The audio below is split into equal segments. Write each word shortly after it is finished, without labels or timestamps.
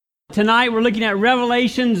Tonight we're looking at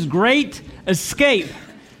Revelation's great escape,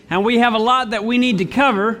 and we have a lot that we need to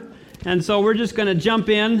cover, and so we're just going to jump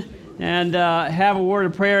in and have a word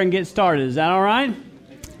of prayer and get started. Is that all right?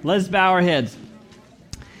 Let's bow our heads.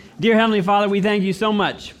 Dear Heavenly Father, we thank you so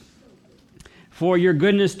much for your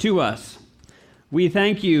goodness to us. We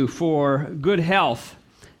thank you for good health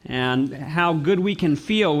and how good we can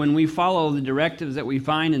feel when we follow the directives that we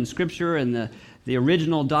find in Scripture and the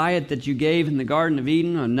original diet that you gave in the Garden of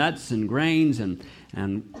Eden of nuts and grains and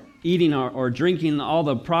eating or drinking all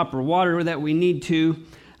the proper water that we need to.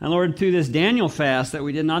 And Lord, through this Daniel fast that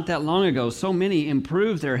we did not that long ago, so many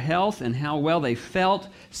improved their health and how well they felt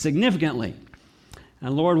significantly.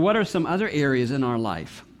 And Lord, what are some other areas in our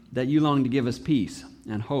life that you long to give us peace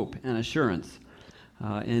and hope and assurance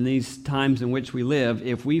in these times in which we live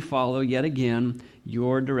if we follow yet again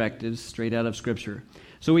your directives straight out of Scripture?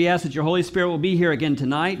 So we ask that your Holy Spirit will be here again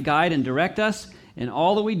tonight, guide and direct us in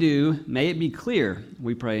all that we do. May it be clear,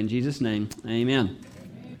 we pray in Jesus' name. Amen.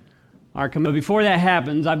 But before that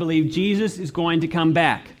happens, I believe Jesus is going to come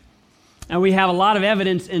back. And we have a lot of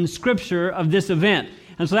evidence in Scripture of this event.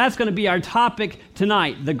 And so that's going to be our topic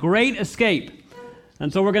tonight, the Great Escape.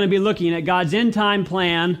 And so we're going to be looking at God's end-time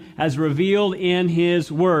plan as revealed in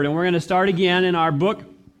His Word. And we're going to start again in our book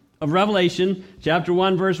of Revelation, chapter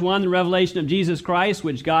 1, verse 1, the revelation of Jesus Christ,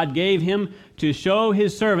 which God gave him to show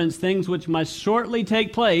his servants things which must shortly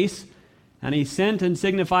take place, and he sent and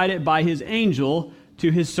signified it by his angel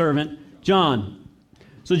to his servant John.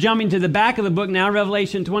 So jumping to the back of the book now,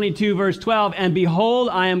 Revelation 22, verse 12, and behold,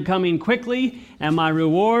 I am coming quickly, and my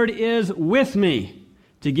reward is with me,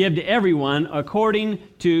 to give to everyone according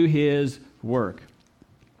to his work.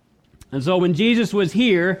 And so when Jesus was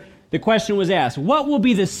here, the question was asked, what will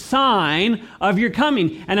be the sign of your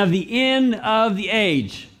coming and of the end of the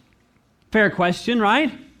age? Fair question, right?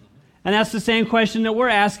 And that's the same question that we're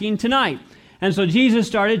asking tonight. And so Jesus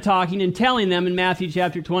started talking and telling them in Matthew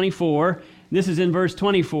chapter 24, this is in verse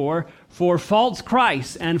 24, for false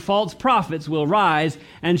Christs and false prophets will rise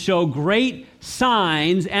and show great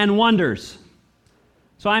signs and wonders.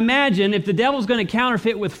 So I imagine if the devil's going to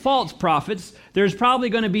counterfeit with false prophets, there's probably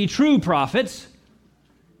going to be true prophets.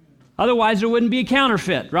 Otherwise, there wouldn't be a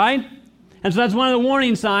counterfeit, right? And so that's one of the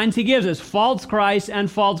warning signs he gives us. False Christs and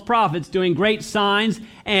false prophets doing great signs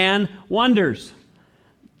and wonders.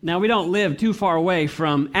 Now, we don't live too far away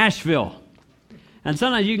from Asheville. And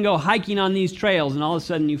sometimes you can go hiking on these trails, and all of a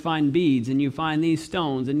sudden you find beads, and you find these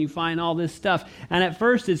stones, and you find all this stuff. And at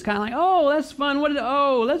first it's kind of like, oh, that's fun.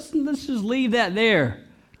 Let's just leave that there.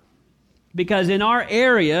 Because in our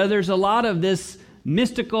area, there's a lot of this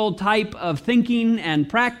mystical type of thinking and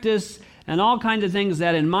practice and all kinds of things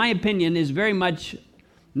that, in my opinion, is very much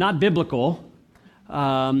not biblical.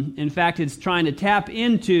 In fact, it's trying to tap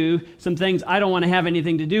into some things I don't want to have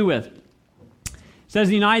anything to do with. It says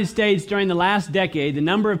in the United States during the last decade, the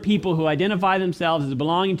number of people who identify themselves as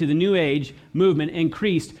belonging to the New Age movement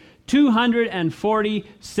increased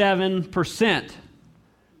 247%.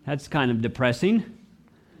 That's kind of depressing.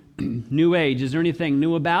 New Age, is there anything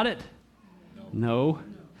new about it? No.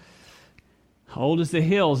 Old as the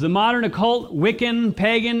hills. The modern occult, Wiccan,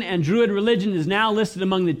 pagan, and Druid religion is now listed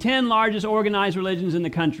among the 10 largest organized religions in the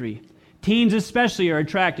country. Teens especially are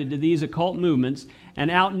attracted to these occult movements and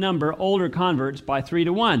outnumber older converts by 3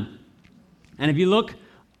 to 1. And if you look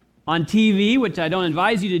on TV, which I don't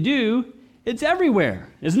advise you to do, it's everywhere,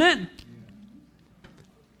 isn't it?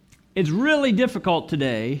 It's really difficult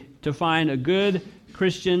today to find a good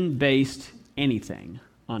Christian-based anything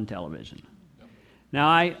on television. Now,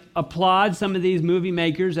 I applaud some of these movie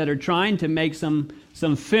makers that are trying to make some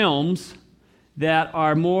films that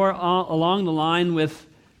are more along the line with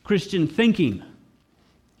Christian thinking.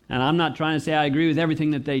 And I'm not trying to say I agree with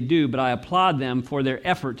everything that they do, but I applaud them for their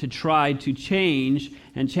effort to try to change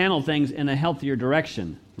and channel things in a healthier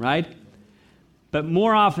direction, right? But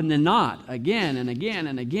more often than not, again and again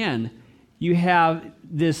and again, you have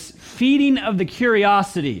this feeding of the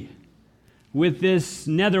curiosity with this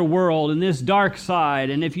nether world and this dark side,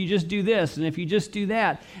 and if you just do this, and if you just do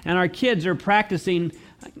that. And our kids are practicing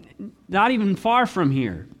not even far from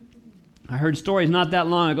here. I heard stories not that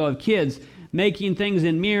long ago of kids making things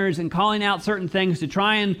in mirrors and calling out certain things to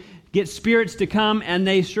try and get spirits to come, and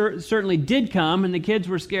they certainly did come, and the kids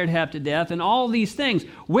were scared half to death, and all these things.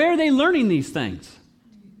 Where are they learning these things?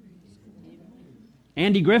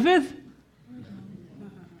 Andy Griffith?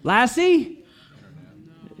 Lassie?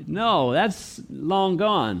 No, that's long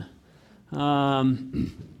gone.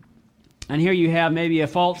 And here you have maybe a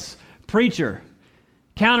false preacher.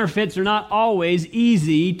 Counterfeits are not always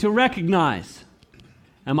easy to recognize.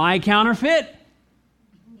 Am I a counterfeit?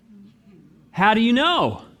 How do you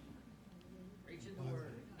know?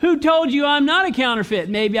 Who told you I'm not a counterfeit?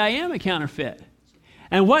 Maybe I am a counterfeit.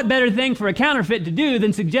 And what better thing for a counterfeit to do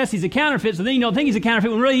than suggest he's a counterfeit so then you don't think he's a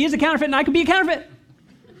counterfeit when really he is a counterfeit and I could be a counterfeit?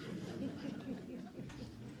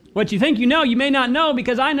 What you think you know, you may not know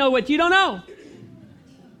because I know what you don't know.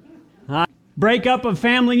 Breakup of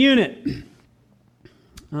family unit.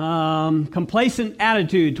 Complacent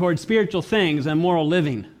attitude towards spiritual things and moral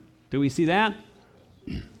living. Do we see that?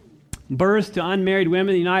 Births to unmarried women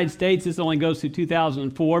in the United States. This only goes through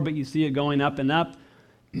 2004, but you see it going up and up.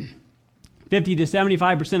 50 to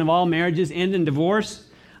 75% of all marriages end in divorce.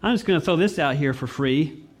 I'm just going to throw this out here for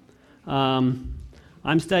free.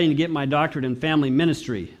 I'm studying to get my doctorate in family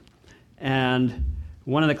ministry. And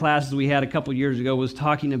one of the classes we had a couple years ago was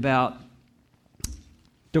talking about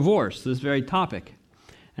divorce, this very topic.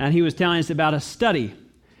 And he was telling us about a study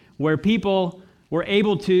where people were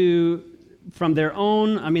able to, from their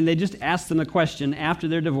own, they just asked them a question after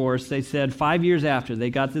their divorce. They said 5 years after, they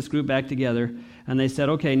got this group back together, and they said,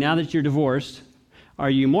 okay, now that you're divorced, are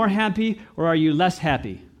you more happy or are you less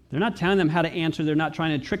happy? They're not telling them how to answer. They're not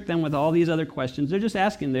trying to trick them with all these other questions. They're just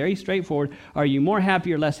asking very straightforward, are you more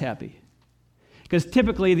happy or less happy? Because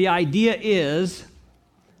typically the idea is,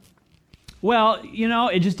 well,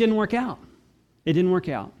 it just didn't work out. It didn't work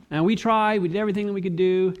out. And we tried, we did everything that we could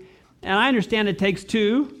do. And I understand it takes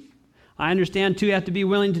two. I understand two have to be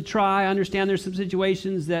willing to try. I understand there's some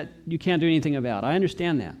situations that you can't do anything about. I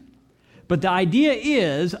understand that. But the idea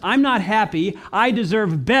is, I'm not happy, I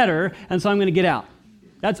deserve better, and so I'm going to get out.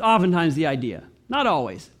 That's oftentimes the idea. Not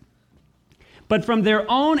always. But from their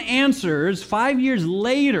own answers, 5 years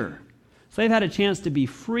later, so they've had a chance to be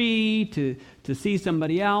free, to see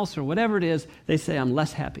somebody else, or whatever it is, they say, I'm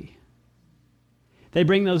less happy. They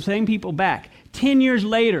bring those same people back. 10 years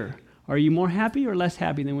later, are you more happy or less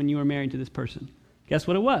happy than when you were married to this person? Guess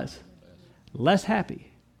what it was? Less happy.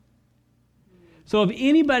 So if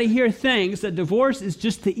anybody here thinks that divorce is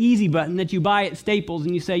just the easy button that you buy at Staples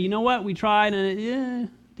and you say, you know what, we tried and it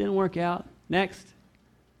didn't work out. Next.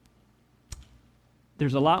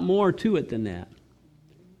 There's a lot more to it than that.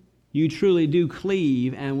 You truly do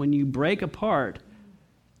cleave, and when you break apart,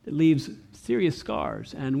 it leaves serious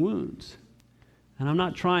scars and wounds. And I'm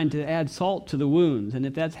not trying to add salt to the wounds, and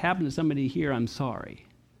if that's happened to somebody here, I'm sorry.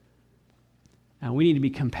 And we need to be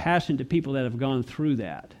compassionate to people that have gone through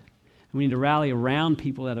that. We need to rally around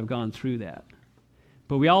people that have gone through that.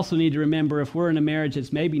 But we also need to remember if we're in a marriage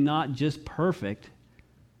that's maybe not just perfect,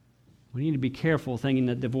 we need to be careful thinking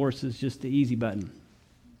that divorce is just the easy button.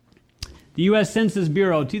 The U.S. Census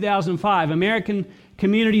Bureau, 2005, American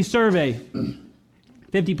Community Survey.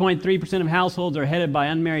 50.3% of households are headed by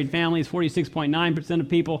unmarried families. 46.9% of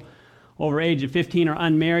people over age of 15 are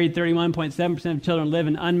unmarried. 31.7% of children live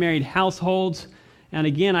in unmarried households. And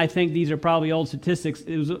again, I think these are probably old statistics.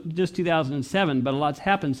 It was just 2007, but a lot's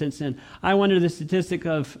happened since then. I wonder the statistic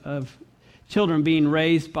of children being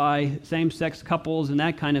raised by same-sex couples and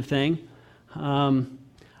that kind of thing.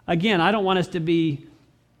 Again, I don't want us to be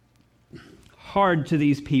hard to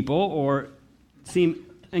these people or seem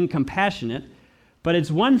incompassionate, but it's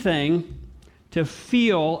one thing to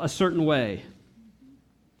feel a certain way.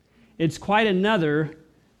 It's quite another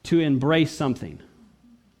to embrace something.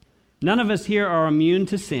 None of us here are immune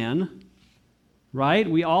to sin, right?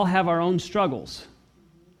 We all have our own struggles.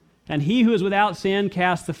 And he who is without sin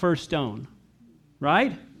casts the first stone,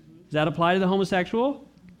 right? Does that apply to the homosexual?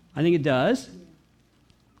 I think it does.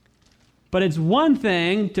 But it's one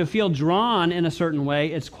thing to feel drawn in a certain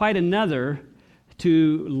way. It's quite another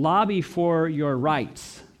to lobby for your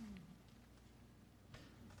rights.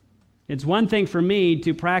 It's one thing for me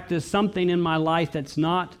to practice something in my life that's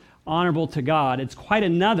not honorable to God. It's quite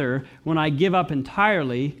another when I give up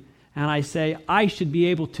entirely and I say, I should be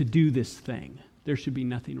able to do this thing. There should be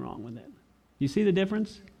nothing wrong with it. You see the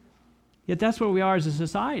difference? Yet that's where we are as a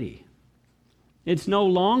society. It's no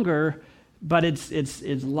longer, but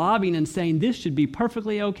it's lobbying and saying this should be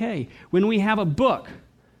perfectly okay. When we have a book,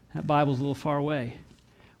 that Bible's a little far away.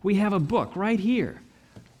 We have a book right here.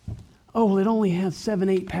 Oh, well, it only has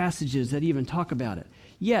 7-8 passages that even talk about it.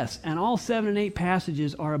 Yes, and all 7 and 8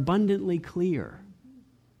 passages are abundantly clear.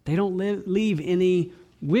 They don't leave any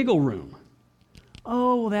wiggle room.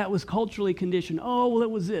 Oh, well, that was culturally conditioned. Oh, well,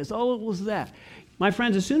 it was this. Oh, it was that. My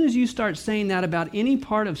friends, as soon as you start saying that about any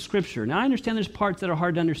part of Scripture, now I understand there's parts that are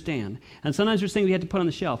hard to understand, and sometimes there's things we have to put on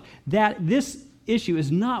the shelf, that this issue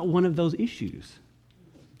is not one of those issues.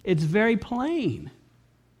 It's very plain.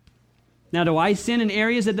 Now, do I sin in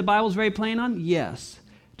areas that the Bible's very plain on? Yes.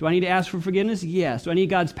 Do I need to ask for forgiveness? Yes. Do I need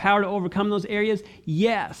God's power to overcome those areas?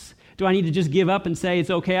 Yes. Do I need to just give up and say it's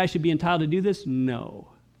okay, I should be entitled to do this? No.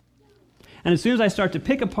 And as soon as I start to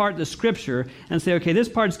pick apart the Scripture and say, okay, this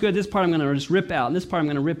part's good, this part I'm going to just rip out, and this part I'm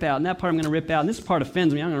going to rip out, and that part I'm going to rip out, and this part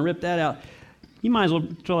offends me, I'm going to rip that out, you might as well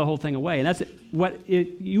throw the whole thing away. And that's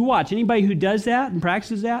you watch. Anybody who does that and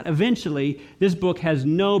practices that, eventually this book has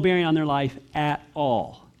no bearing on their life at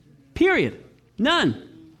all. Period. None.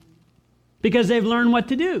 Because they've learned what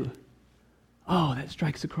to do. Oh, that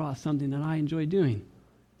strikes across something that I enjoy doing.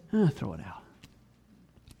 Throw it out.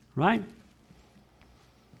 Right?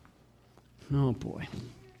 Oh, boy.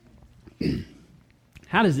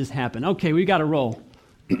 How does this happen? Okay, we've got to roll.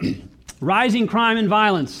 Rising crime and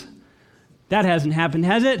violence. That hasn't happened,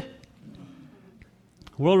 has it?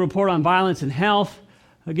 World Report on Violence and Health.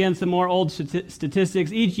 Again, some more old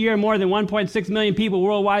statistics. Each year, more than 1.6 million people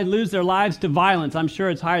worldwide lose their lives to violence. I'm sure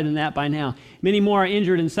it's higher than that by now. Many more are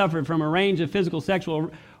injured and suffer from a range of physical,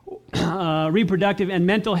 sexual, reproductive, and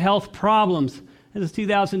mental health problems. This is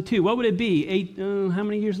 2002. What would it be? How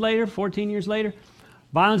many years later? 14 years later?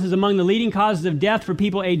 Violence is among the leading causes of death for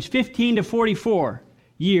people aged 15 to 44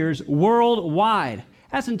 years worldwide.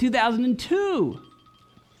 That's in 2002.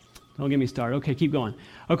 Don't get me started. Okay, keep going.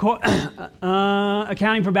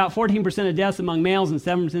 Accounting for about 14% of deaths among males and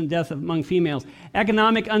 7% of deaths among females.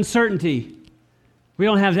 Economic uncertainty. We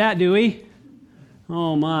don't have that, do we?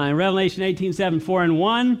 Oh my. Revelation 18:7. For in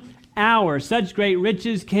 1 hour such great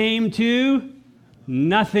riches came to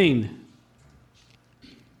nothing.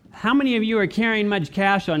 How many of you are carrying much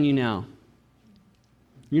cash on you now?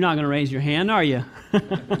 You're not going to raise your hand, are you?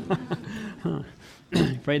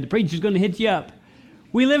 Afraid the preacher's going to hit you up.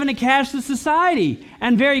 We live in a cashless society,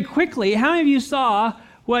 and very quickly, how many of you saw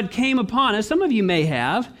what came upon us? Some of you may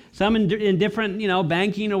have, some in different,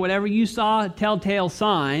 banking or whatever, you saw telltale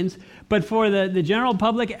signs, but for the general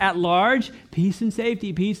public at large, peace and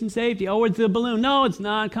safety, peace and safety. Oh, it's a balloon. No, it's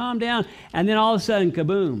not. Calm down. And then all of a sudden,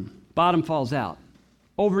 kaboom, bottom falls out.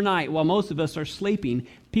 Overnight, while most of us are sleeping,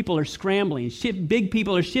 people are scrambling. Big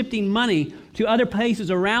people are shifting money to other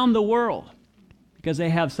places around the world because they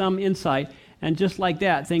have some insight. And just like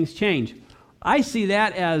that, things change. I see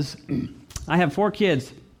that as, I have 4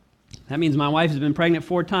 kids. That means my wife has been pregnant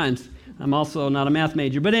 4 times. I'm also not a math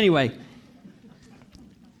major. But anyway,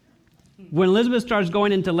 when Elizabeth starts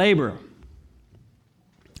going into labor,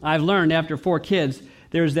 I've learned after 4 kids,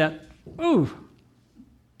 there's that, ooh,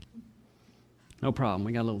 no problem,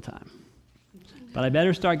 we got a little time. But I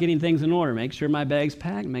better start getting things in order. Make sure my bag's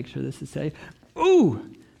packed, make sure this is safe.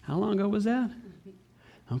 Ooh, how long ago was that?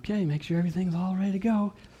 Okay, make sure everything's all ready to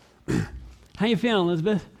go. How you feeling,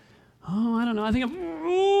 Elizabeth? Oh, I don't know. I think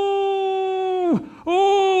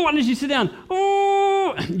why don't you sit down?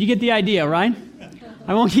 Ooh. You get the idea, right?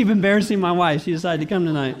 I won't keep embarrassing my wife. She decided to come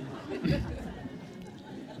tonight.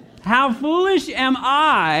 How foolish am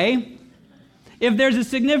I if there's a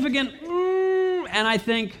significant and I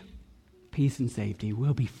think, peace and safety,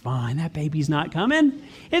 we'll be fine. That baby's not coming.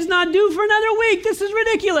 It's not due for another week. This is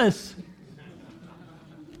ridiculous.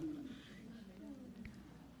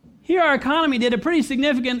 Here our economy did a pretty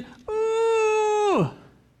significant,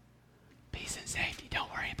 peace and safety, don't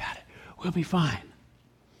worry about it. We'll be fine.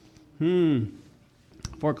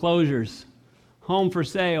 Foreclosures, home for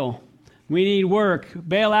sale, we need work,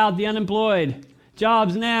 bail out the unemployed,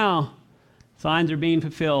 jobs now. Signs are being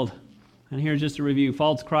fulfilled. And here's just a review.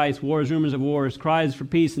 False Christ, wars, rumors of wars, cries for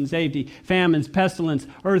peace and safety, famines, pestilence,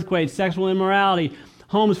 earthquakes, sexual immorality,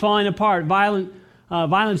 homes falling apart,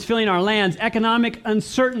 violence filling our lands, economic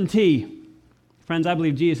uncertainty. Friends, I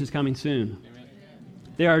believe Jesus is coming soon. Amen.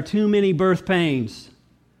 There are too many birth pains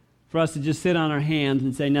for us to just sit on our hands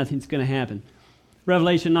and say nothing's going to happen.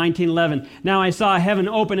 Revelation 19:11. Now I saw heaven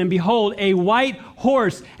open, and behold, a white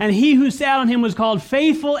horse, and he who sat on him was called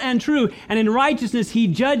Faithful and True, and in righteousness he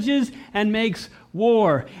judges and makes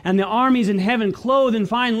war. And the armies in heaven, clothed in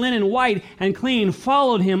fine linen, white and clean,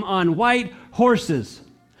 followed him on white horses.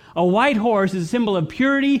 A white horse is a symbol of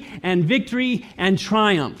purity and victory and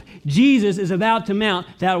triumph. Jesus is about to mount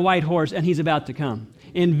that white horse, and he's about to come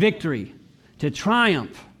in victory to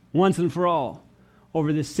triumph once and for all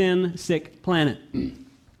over this sin-sick planet.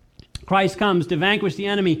 Christ comes to vanquish the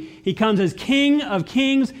enemy. He comes as King of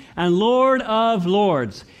kings and Lord of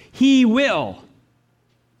lords. He will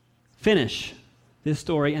finish this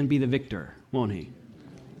story and be the victor, won't he?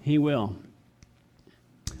 He will.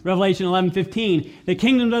 Revelation 11:15, the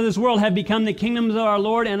kingdoms of this world have become the kingdoms of our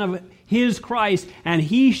Lord and of his Christ, and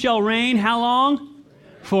he shall reign, how long?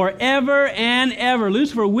 Forever and ever.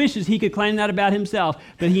 Lucifer wishes he could claim that about himself,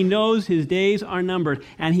 but he knows his days are numbered,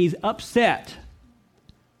 and he's upset,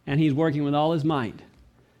 and he's working with all his might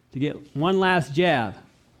to get one last jab.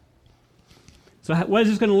 So what is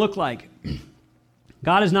this going to look like?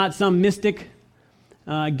 God is not some mystic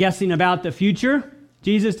guessing about the future.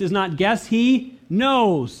 Jesus does not guess. He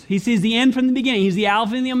knows. He sees the end from the beginning. He's the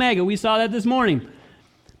Alpha and the Omega. We saw that this morning.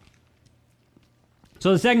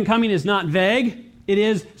 So the second coming is not vague. It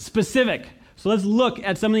is specific. So let's look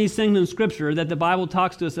at some of these things in Scripture that the Bible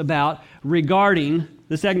talks to us about regarding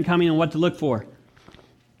the second coming and what to look for.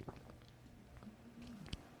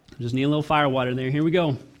 Just need a little fire water there. Here we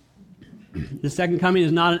go. The second coming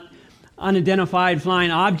is not an unidentified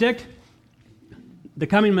flying object. The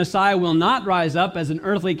coming Messiah will not rise up as an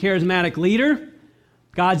earthly charismatic leader.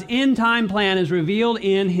 God's end-time plan is revealed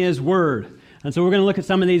in His Word. And so we're going to look at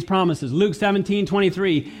some of these promises. Luke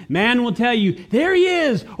 17:23. Man will tell you, there He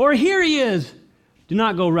is, or here He is. Do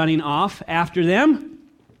not go running off after them.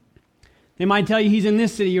 They might tell you He's in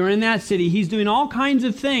this city or in that city. He's doing all kinds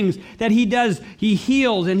of things that He does. He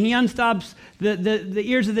heals and He unstops the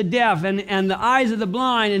ears of the deaf and the eyes of the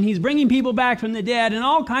blind, and He's bringing people back from the dead, and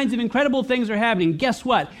all kinds of incredible things are happening. Guess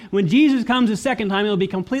what? When Jesus comes the second time, it'll be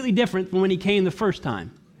completely different from when He came the first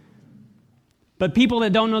time. But people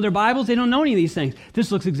that don't know their Bibles, they don't know any of these things.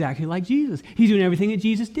 This looks exactly like Jesus. He's doing everything that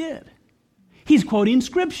Jesus did. He's quoting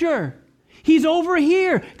Scripture. He's over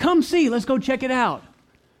here. Come see. Let's go check it out.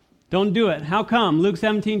 Don't do it. How come? Luke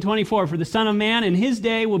 17:24. For the Son of Man in His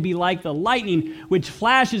day will be like the lightning which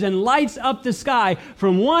flashes and lights up the sky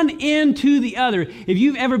from one end to the other. If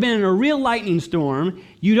you've ever been in a real lightning storm,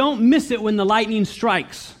 you don't miss it when the lightning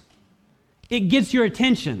strikes. It gets your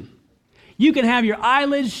attention. You can have your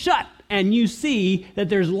eyelids shut and you see that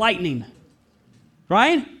there's lightning.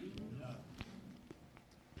 Right?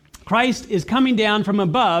 Christ is coming down from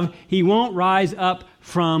above. He won't rise up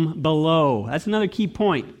from below. That's another key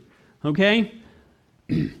point. Okay?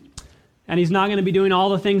 And He's not going to be doing all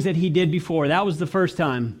the things that He did before. That was the first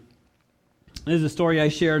time. This is a story I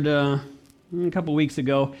shared a couple weeks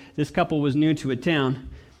ago. This couple was new to a town,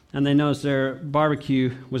 and they noticed their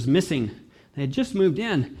barbecue was missing. They had just moved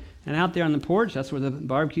in, and out there on the porch, that's where the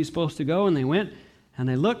barbecue's supposed to go, and they went, and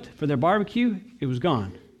they looked for their barbecue. It was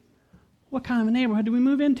gone. What kind of a neighborhood did we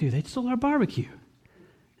move into? They stole our barbecue.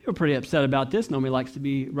 They were pretty upset about this. Nobody likes to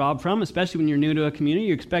be robbed from, especially when you're new to a community.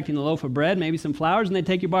 You're expecting a loaf of bread, maybe some flowers, and they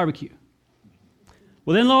take your barbecue.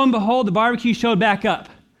 Well, then lo and behold, the barbecue showed back up.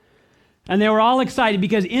 And they were all excited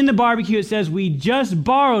because in the barbecue it says, we just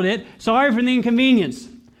borrowed it. Sorry for the inconvenience.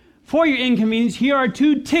 For your inconvenience, here are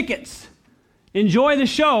 2 tickets. Enjoy the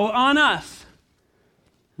show on us.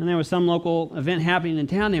 And there was some local event happening in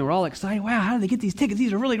town. They were all excited. Wow, how did they get these tickets?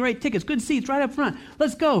 These are really great tickets. Good seats right up front.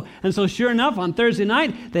 Let's go. And so sure enough, on Thursday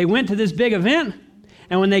night, they went to this big event.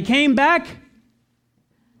 And when they came back,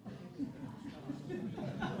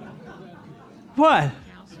 what?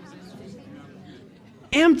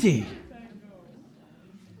 Empty.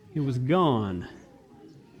 It was gone.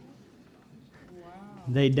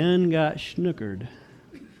 They done got snookered.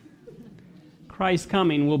 Christ's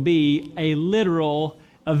coming will be a literal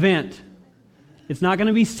event. It's not going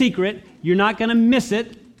to be secret. You're not going to miss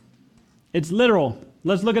it. It's literal.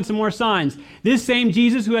 Let's look at some more signs. This same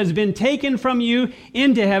Jesus who has been taken from you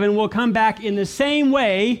into heaven will come back in the same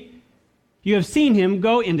way you have seen Him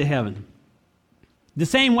go into heaven. The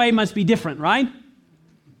same way must be different, right?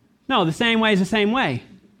 No, the same way is the same way.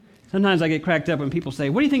 Sometimes I get cracked up when people say,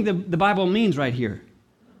 what do you think the Bible means right here?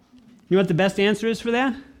 You know what the best answer is for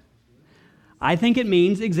that? I think it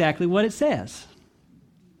means exactly what it says.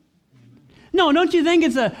 No, don't you think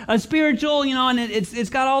it's a spiritual, and it's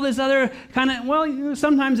got all this other kind of,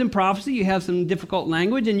 sometimes in prophecy you have some difficult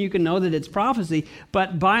language and you can know that it's prophecy,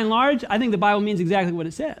 but by and large, I think the Bible means exactly what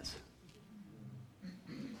it says.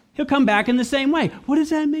 He'll come back in the same way. What does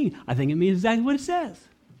that mean? I think it means exactly what it says.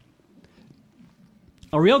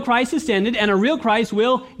 A real Christ ascended and a real Christ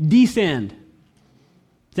will descend.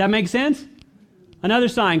 Does that make sense? Another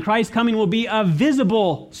sign, Christ's coming will be a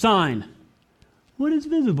visible sign. What does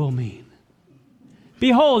visible mean?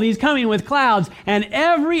 Behold, He's coming with clouds, and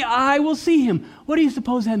every eye will see Him. What do you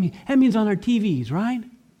suppose that means? That means on our TVs, right?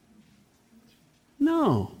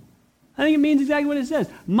 No. I think it means exactly what it says.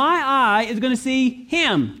 My eye is going to see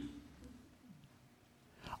Him.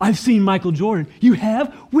 I've seen Michael Jordan. You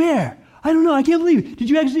have? Where? I don't know. I can't believe it. Did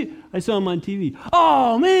you actually? I saw him on TV.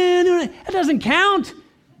 Oh, man, that doesn't count.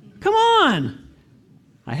 Come on.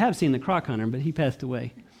 I have seen the Croc Hunter, but he passed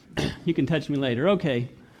away. You can touch me later. Okay.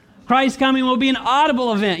 Christ's coming will be an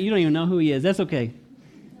audible event. You don't even know who He is. That's okay.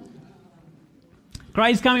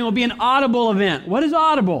 Christ's coming will be an audible event. What is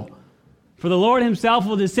audible? For the Lord Himself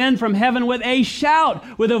will descend from heaven with a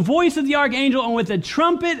shout, with a voice of the archangel, and with the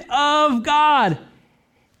trumpet of God.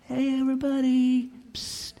 Hey, everybody.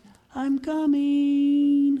 Psst, I'm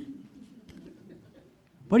coming.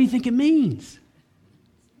 What do you think it means?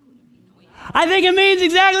 I think it means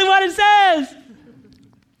exactly what it says.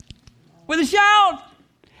 With a shout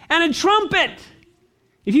and a trumpet.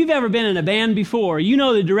 If you've ever been in a band before, you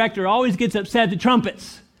know the director always gets upset at the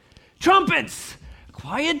trumpets. Trumpets!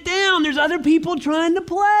 Quiet down. There's other people trying to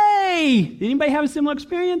play. Did anybody have a similar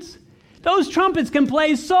experience? Those trumpets can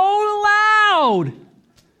play so loud.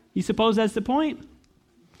 You suppose that's the point?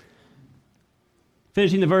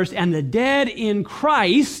 Finishing the verse, and the dead in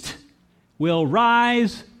Christ will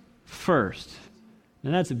rise first.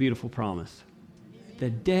 Now that's a beautiful promise. The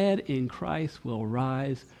dead in Christ will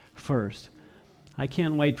rise first. I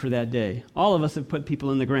can't wait for that day. All of us have put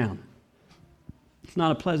people in the ground. It's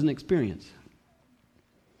not a pleasant experience.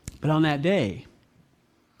 But on that day,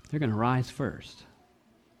 they're going to rise first.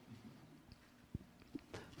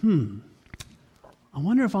 I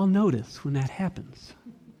wonder if I'll notice when that happens.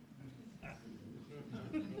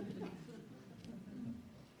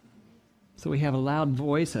 So we have a loud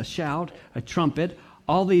voice, a shout, a trumpet.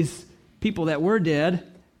 All these people that were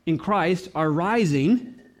dead in Christ are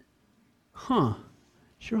rising.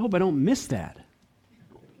 Sure hope I don't miss that.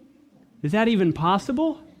 Is that even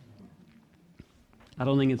possible? I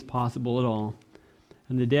don't think it's possible at all.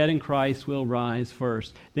 And the dead in Christ will rise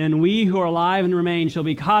first. Then we who are alive and remain shall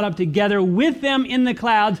be caught up together with them in the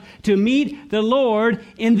clouds to meet the Lord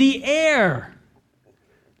in the air.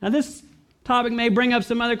 Now this topic may bring up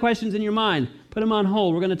some other questions in your mind. Put them on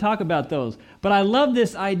hold. We're going to talk about those. But I love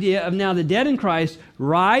this idea of now the dead in Christ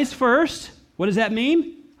rise first. What does that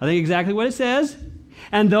mean? I think exactly what it says.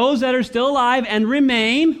 And those that are still alive and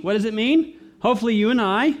remain, what does it mean? Hopefully you and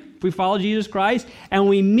I, if we follow Jesus Christ, and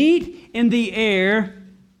we meet in the air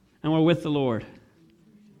and we're with the Lord.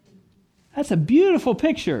 That's a beautiful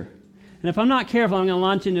picture. And if I'm not careful, I'm going to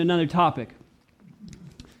launch into another topic.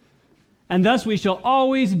 And thus we shall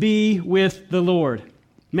always be with the Lord.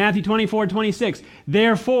 Matthew 24:26.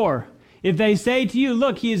 Therefore, if they say to you,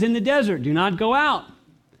 look, he is in the desert, do not go out.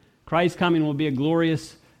 Christ's coming will be a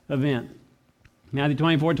glorious event. Matthew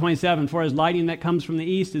 24:27. For as lightning that comes from the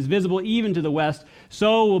east is visible even to the west,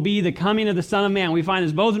 so will be the coming of the Son of Man. We find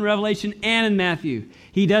this both in Revelation and in Matthew.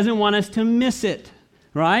 He doesn't want us to miss it,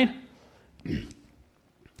 right?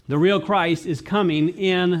 The real Christ is coming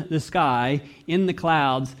in the sky, in the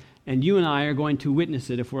clouds, and you and I are going to witness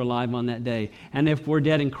it if we're alive on that day. And if we're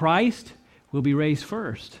dead in Christ, we'll be raised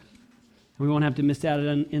first. We won't have to miss out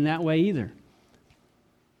in that way either.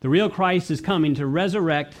 The real Christ is coming to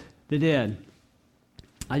resurrect the dead.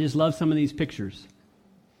 I just love some of these pictures.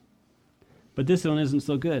 But this one isn't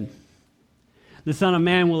so good. The Son of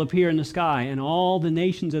Man will appear in the sky, and all the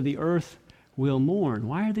nations of the earth will mourn.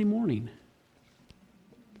 Why are they mourning?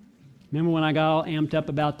 Remember when I got all amped up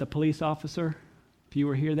about the police officer? If you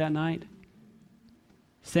were here that night?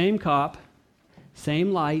 Same cop,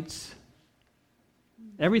 same lights,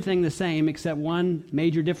 everything the same except one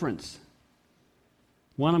major difference.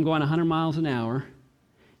 One, I'm going 100 miles an hour.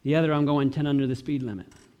 The other, I'm going 10 under the speed limit.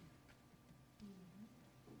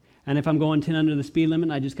 And if I'm going 10 under the speed limit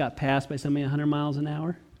and I just got passed by somebody 100 miles an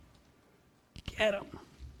hour, get them.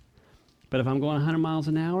 But if I'm going 100 miles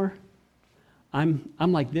an hour, I'm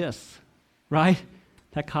like this, right?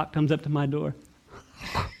 That cop comes up to my door.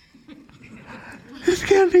 This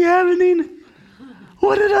can't be happening.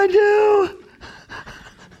 What did I do?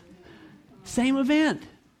 Same event.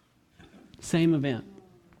 Same event.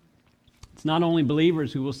 It's not only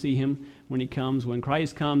believers who will see him when he comes. When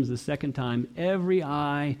Christ comes the second time, every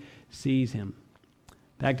eye sees him.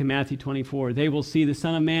 Back to Matthew 24. They will see the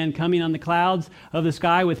Son of Man coming on the clouds of the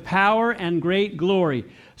sky with power and great glory.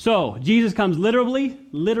 So, Jesus comes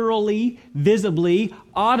literally, visibly,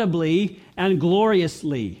 audibly, and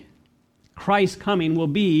gloriously. Christ's coming will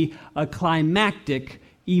be a climactic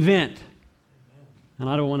event. And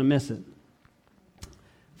I don't want to miss it.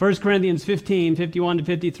 1 Corinthians 15, 51 to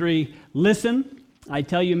 53. Listen, I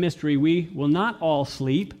tell you a mystery. We will not all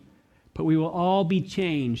sleep, but we will all be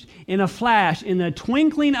changed in a flash, in the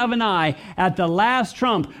twinkling of an eye, at the last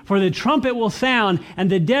trump. For the trumpet will sound, and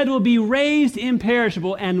the dead will be raised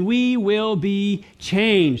imperishable, and we will be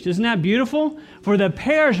changed. Isn't that beautiful? For the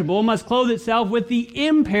perishable must clothe itself with the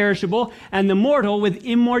imperishable, and the mortal with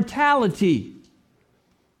immortality.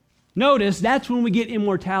 Notice, that's when we get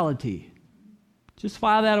immortality. Just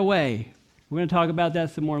file that away. We're going to talk about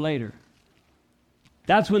that some more later.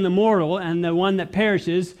 That's when the mortal and the one that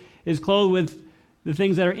perishes is clothed with the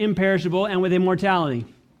things that are imperishable and with immortality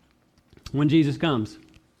when Jesus comes.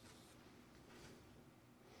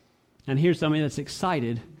 And here's somebody that's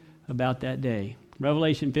excited about that day.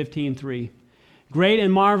 Revelation 15:3. Great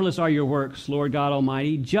and marvelous are your works, Lord God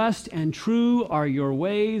Almighty. Just and true are your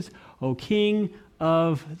ways, O King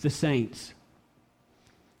of the saints.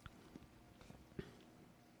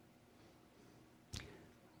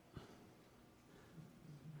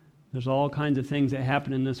 There's all kinds of things that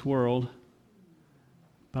happen in this world,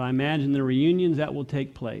 but I imagine the reunions that will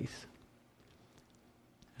take place.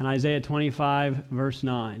 And Isaiah 25, verse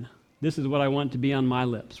 9. This is what I want to be on my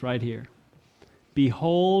lips right here.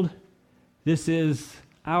 Behold, this is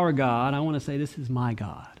our God. I want to say this is my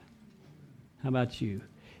God. How about you?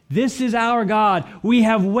 This is our God. We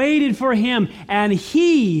have waited for him, and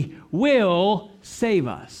he will save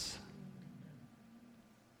us.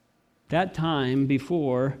 That time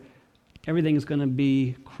before everything's going to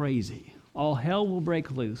be crazy. All hell will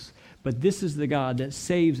break loose. But this is the God that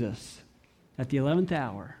saves us at the 11th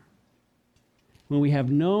hour, when we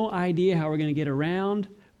have no idea how we're going to get around,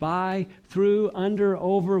 by, through, under,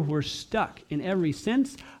 over. We're stuck in every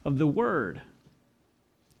sense of the word.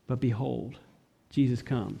 But behold, Jesus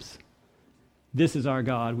comes. This is our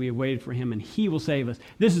God. We have waited for him, and he will save us.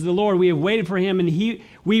 This is the Lord. We have waited for him, and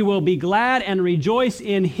we will be glad and rejoice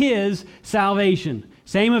in his salvation.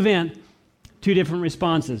 Same event, two different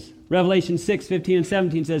responses. Revelation 6, 15 and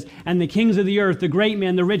 17 says, and the kings of the earth, the great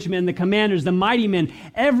men, the rich men, the commanders, the mighty men,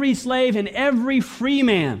 every slave and every free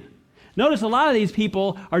man. Notice a lot of these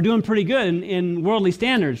people are doing pretty good in worldly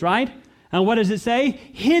standards, right? And what does it say?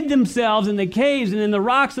 Hid themselves in the caves and in the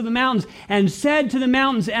rocks of the mountains, and said to the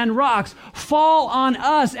mountains and rocks, fall on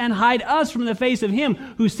us and hide us from the face of him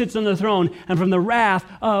who sits on the throne and from the wrath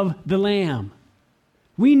of the Lamb.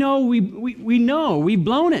 We know we've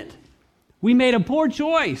blown it. We made a poor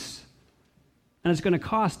choice, and it's going to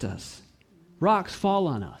cost us. Rocks fall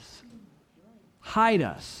on us, hide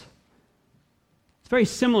us. It's very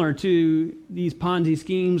similar to these Ponzi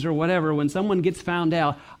schemes or whatever. When someone gets found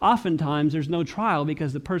out, oftentimes there's no trial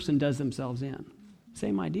because the person does themselves in.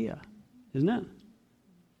 Same idea, isn't it?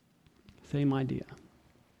 Same idea.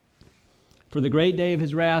 For the great day of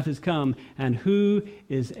his wrath has come, and who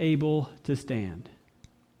is able to stand?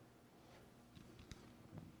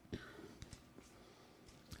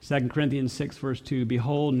 2 Corinthians 6, verse 2,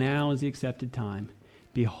 behold, now is the accepted time.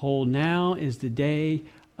 Behold, now is the day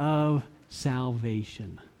of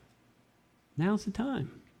salvation. Now's the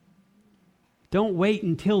time. Don't wait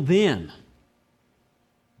until then.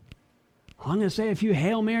 I'm going to say a few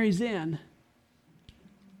Hail Marys then.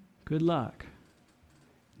 Good luck.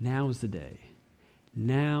 Now is the day.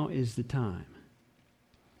 Now is the time.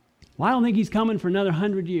 Well, I don't think he's coming for another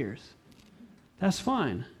 100 years. That's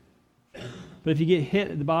fine. But if you get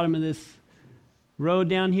hit at the bottom of this road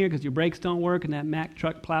down here because your brakes don't work and that Mack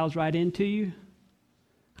truck plows right into you,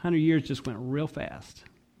 100 years just went real fast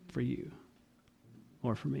for you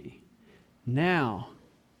or for me. Now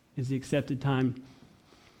is the accepted time.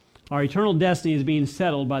 Our eternal destiny is being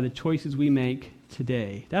settled by the choices we make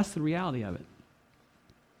today. That's the reality of it.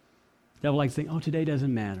 The devil likes to think, oh, today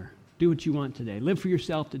doesn't matter. Do what you want today. Live for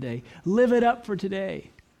yourself today. Live it up for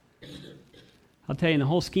today. I'll tell you, in the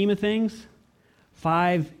whole scheme of things,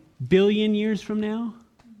 5 billion years from now,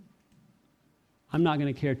 I'm not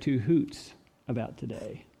going to care two hoots about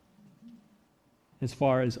today as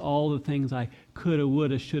far as all the things I coulda,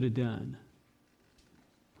 woulda, shoulda done.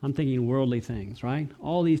 I'm thinking worldly things, right?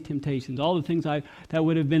 All these temptations, all the things that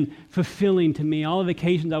would have been fulfilling to me, all the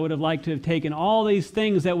vacations I would have liked to have taken, all these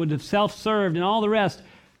things that would have self-served and all the rest.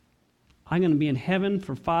 I'm going to be in heaven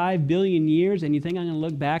for 5 billion years, and you think I'm going to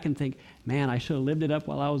look back and think, man, I should have lived it up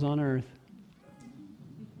while I was on earth.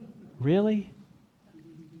 Really?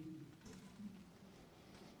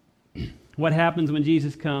 What happens when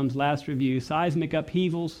Jesus comes? Last review. Seismic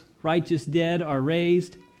upheavals. Righteous dead are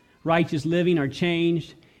raised. Righteous living are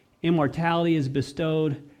changed. Immortality is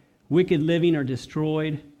bestowed. Wicked living are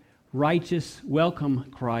destroyed. Righteous welcome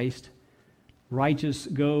Christ. Righteous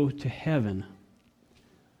go to heaven.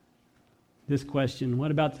 This question,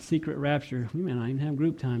 what about the secret rapture? We may not even have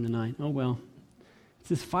group time tonight. Oh well. It's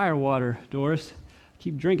this fire water, Doris.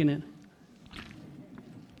 Keep drinking it.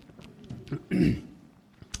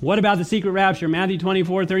 What about the secret rapture? Matthew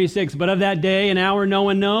 24:36. But of that day and hour no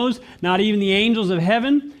one knows, not even the angels of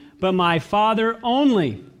heaven, but my Father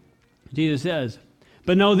only. Jesus says,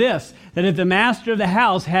 but know this, that if the master of the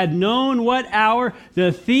house had known what hour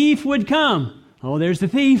the thief would come. Oh, there's the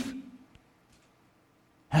thief.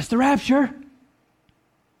 That's the rapture.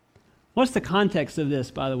 What's the context of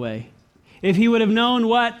this, by the way? If he would have known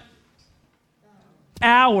what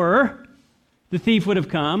hour the thief would have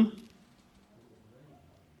come,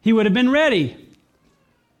 he would have been ready.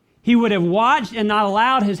 He would have watched and not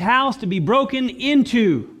allowed his house to be broken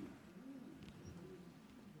into.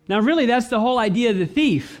 Now, really, that's the whole idea of the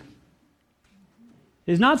thief.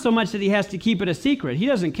 It's not so much that he has to keep it a secret. He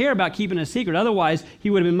doesn't care about keeping it a secret. Otherwise, he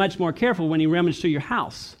would have been much more careful when he rummaged through your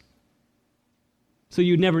house. so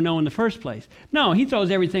you'd never know in the first place. No, he throws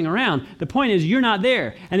everything around. The point is, you're not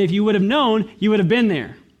there. And if you would have known, you would have been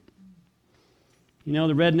there. You know,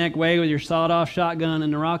 the redneck way with your sawed-off shotgun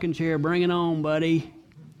and the rocking chair, bring it on, buddy.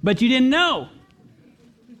 But you didn't know.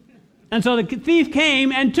 And so the thief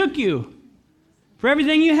came and took you for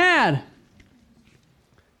everything you had.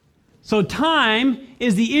 So time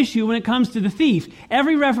is the issue when it comes to the thief.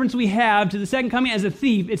 Every reference we have to the second coming as a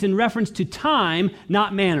thief, it's in reference to time,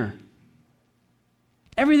 not manner.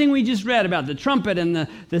 Everything we just read about, the trumpet and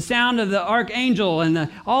the sound of the archangel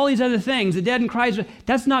and all these other things, the dead in Christ,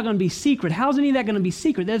 that's not going to be secret. How's any of that going to be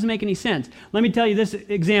secret? That doesn't make any sense. Let me tell you this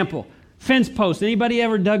example. Fence posts. Anybody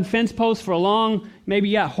ever dug fence posts for a long, maybe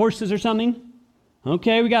you got horses or something?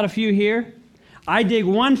 Okay, we got a few here. I dig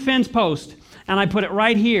one fence post and I put it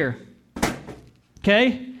right here.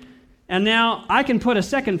 Okay? And now I can put a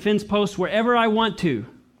second fence post wherever I want to,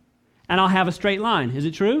 and I'll have a straight line. Is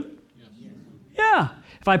it true? Yes. Yeah.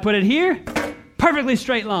 If I put it here, perfectly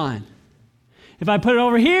straight line. If I put it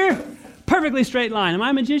over here, perfectly straight line. Am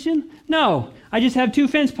I a magician? No. I just have two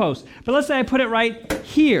fence posts. But let's say I put it right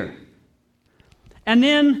here. And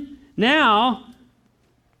then now,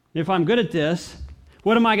 if I'm good at this,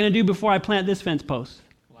 what am I going to do before I plant this fence post?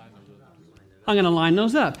 I'm going to line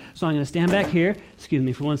those up. So I'm going to stand back here. Excuse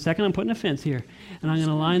me for 1 second. I'm putting a fence here. And I'm going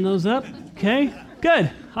to line those up. Okay?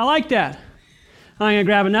 Good. I like that. I'm going to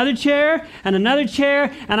grab another chair, and I'm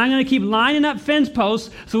going to keep lining up fence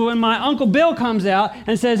posts so when my Uncle Bill comes out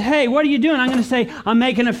and says, hey, what are you doing? I'm going to say, I'm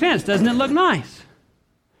making a fence. Doesn't it look nice?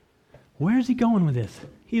 Where is he going with this?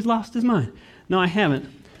 He's lost his mind. No, I haven't.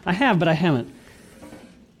 I have, but I haven't.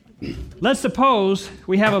 Let's suppose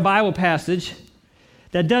we have a Bible passage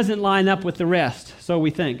that doesn't line up with the rest, so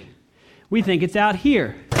we think. We think it's out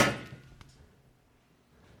here.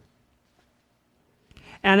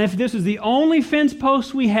 And if this was the only fence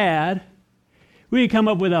post we had, we could come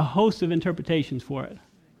up with a host of interpretations for it.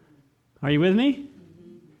 Are you with me?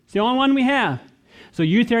 It's the only one we have. So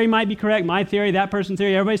your theory might be correct, my theory, that person's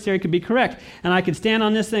theory, everybody's theory could be correct. And I could stand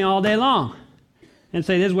on this thing all day long and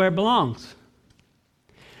say this is where it belongs.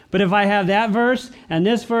 But if I have that verse, and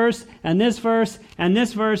this verse, and this verse, and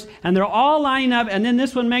this verse, and they're all lining up, and then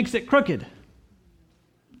this one makes it crooked,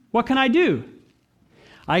 what can I do?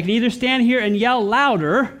 I can either stand here and yell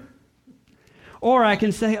louder, or I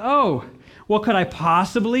can say, oh, well, could I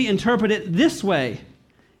possibly interpret it this way?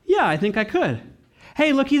 Yeah, I think I could.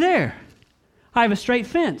 Hey, looky there. I have a straight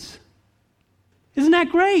fence. Isn't that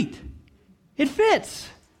great? It fits.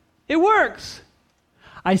 It works.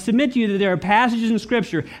 I submit to you that there are passages in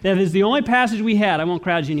Scripture that is the only passage we had. I won't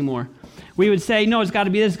crowd you anymore. We would say, no, it's got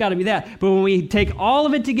to be this, it's got to be that. But when we take all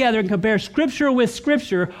of it together and compare Scripture with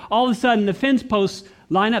Scripture, all of a sudden the fence posts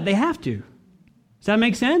line up. They have to. Does that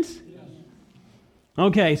make sense? Yes.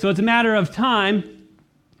 Okay, so it's a matter of time,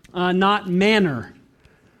 not manner.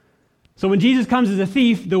 So when Jesus comes as a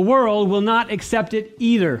thief, the world will not accept it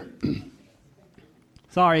either.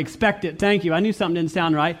 Sorry, expect it. Thank you. I knew something didn't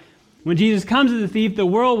sound right. When Jesus comes as a thief, the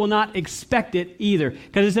world will not expect it either,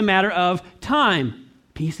 because it's a matter of time.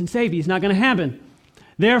 Peace and safety. It's not going to happen.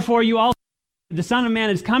 Therefore, you also, the Son of Man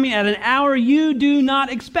is coming at an hour you do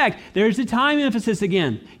not expect. There's the time emphasis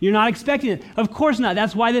again. You're not expecting it. Of course not.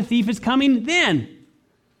 That's why the thief is coming then.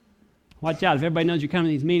 Watch out. If everybody knows you're coming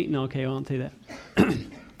to these meetings. No, okay, I won't say that.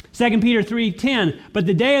 2 Peter 3:10, but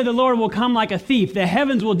the day of the Lord will come like a thief. The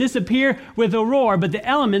heavens will disappear with a roar, but the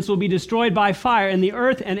elements will be destroyed by fire, and the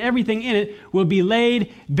earth and everything in it will be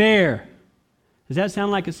laid bare. Does that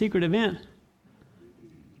sound like a secret event?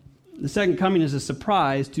 The second coming is a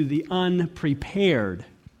surprise to the unprepared.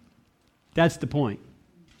 That's the point.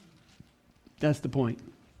 That's the point.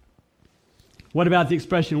 What about the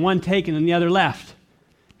expression, one taken and the other left?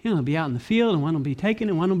 You know, they'll be out in the field, and one will be taken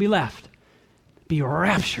and one will be left. Be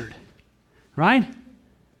raptured, right?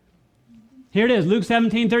 Here it is, Luke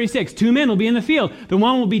 17:36. 2 men will be in the field. The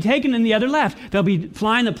one will be taken and the other left. They'll be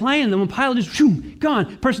flying the plane, and then one pilot just, shoom,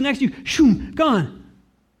 gone. Person next to you, shoom, gone.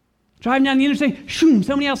 Driving down the interstate, shoom,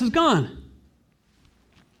 somebody else is gone.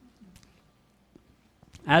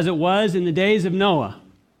 As it was in the days of Noah.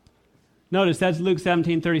 Notice that's Luke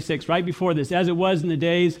 17:36, right before this. As it was in the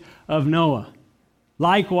days of Noah.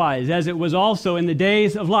 Likewise, as it was also in the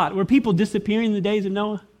days of Lot. Were people disappearing in the days of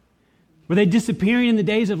Noah? Were they disappearing in the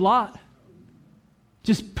days of Lot?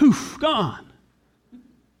 Just poof, gone.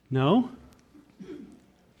 No.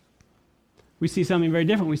 We see something very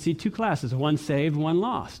different. We see two classes, one saved, one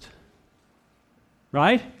lost.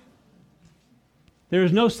 Right? There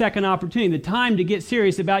is no second opportunity. The time to get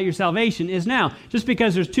serious about your salvation is now. Just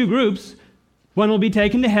because there's two groups, one will be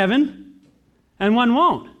taken to heaven and one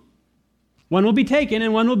won't. One will be taken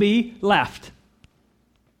and one will be left.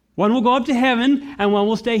 One will go up to heaven, and one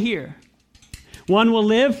will stay here. One will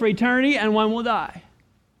live for eternity, and one will die.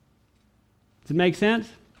 Does it make sense?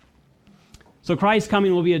 So Christ's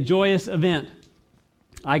coming will be a joyous event.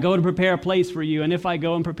 I go to prepare a place for you, and if I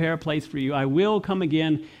go and prepare a place for you, I will come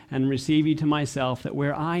again and receive you to myself, that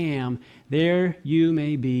where I am, there you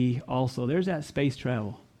may be also. There's that space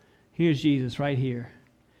travel. Here's Jesus right here,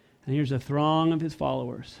 and here's a throng of his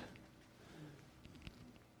followers.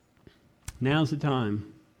 Now's the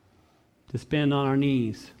time to spend on our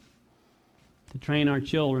knees, to train our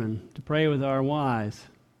children, to pray with our wives,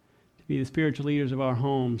 to be the spiritual leaders of our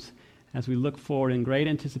homes as we look forward in great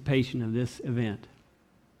anticipation of this event.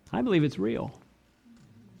 I believe it's real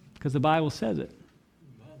because the Bible says it.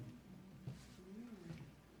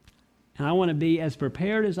 And I want to be as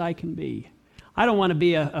prepared as I can be. I don't want to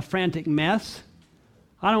be a frantic mess.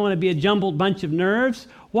 I don't want to be a jumbled bunch of nerves.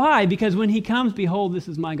 Why? Because when he comes, behold, this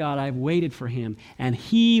is my God. I've waited for him, and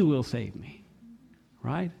he will save me.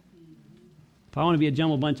 Right? If I want to be a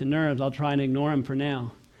jumbled bunch of nerves, I'll try and ignore him for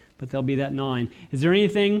now. But there'll be that gnawing. Is there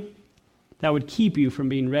anything that would keep you from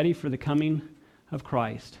being ready for the coming of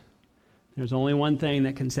Christ? There's only one thing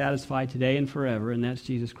that can satisfy today and forever, and that's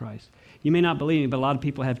Jesus Christ. You may not believe me, but a lot of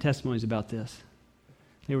people have testimonies about this.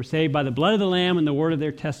 They were saved by the blood of the Lamb and the word of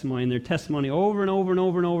their testimony. And their testimony over and over and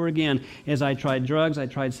over and over again is, I tried drugs, I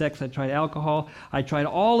tried sex, I tried alcohol, I tried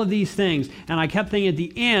all of these things. And I kept thinking at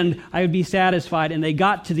the end I would be satisfied. And they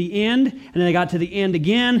got to the end, and then they got to the end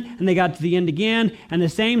again, and they got to the end again. And the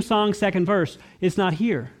same song, second verse, it's not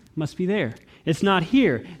here, it must be there. It's not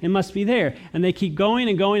here, it must be there. And they keep going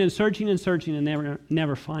and going and searching and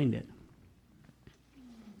never find it.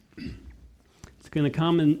 It's going to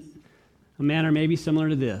come in a manner maybe similar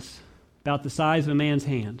to this, about the size of a man's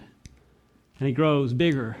hand. And it grows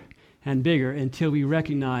bigger and bigger until we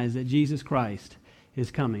recognize that Jesus Christ is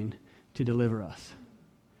coming to deliver us.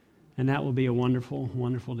 And that will be a wonderful,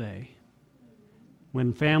 wonderful day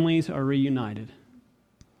when families are reunited.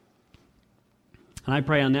 And I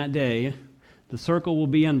pray on that day, the circle will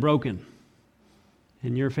be unbroken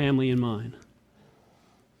in your family and mine.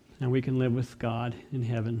 And we can live with God in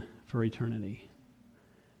heaven for eternity.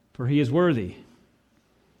 For he is worthy,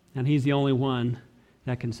 and he's the only one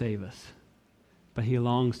that can save us. But he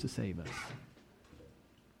longs to save us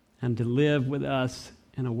and to live with us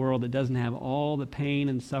in a world that doesn't have all the pain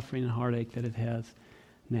and suffering and heartache that it has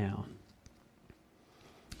now.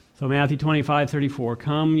 So Matthew 25:34,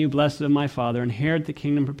 come, you blessed of my Father, inherit the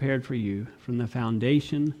kingdom prepared for you from the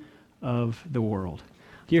foundation of the world.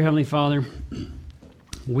 Dear Heavenly Father,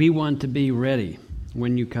 we want to be ready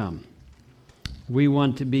when you come. We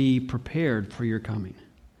want to be prepared for your coming.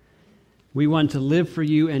 We want to live for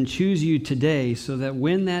you and choose you today so that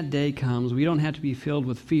when that day comes, we don't have to be filled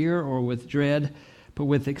with fear or with dread, but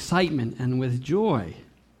with excitement and with joy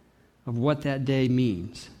of what that day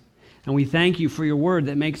means. And we thank you for your word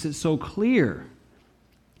that makes it so clear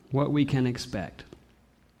what we can expect.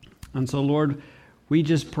 And so, Lord, we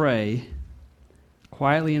just pray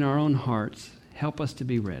quietly in our own hearts, help us to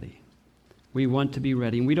be ready. We want to be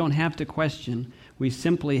ready. And we don't have to question. We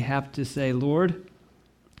simply have to say, Lord,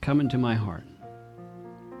 come into my heart.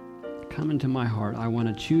 Come into my heart. I want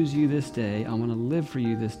to choose you this day. I want to live for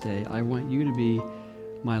you this day. I want you to be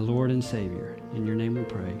my Lord and Savior. In your name we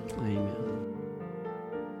pray. Amen.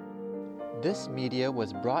 This media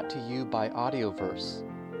was brought to you by Audioverse,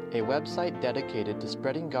 a website dedicated to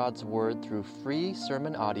spreading God's Word through free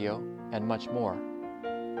sermon audio and much more.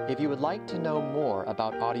 If you would like to know more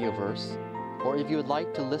about Audioverse, or if you would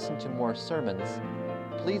like to listen to more sermons,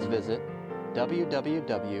 please visit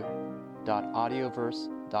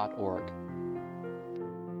www.audioverse.org.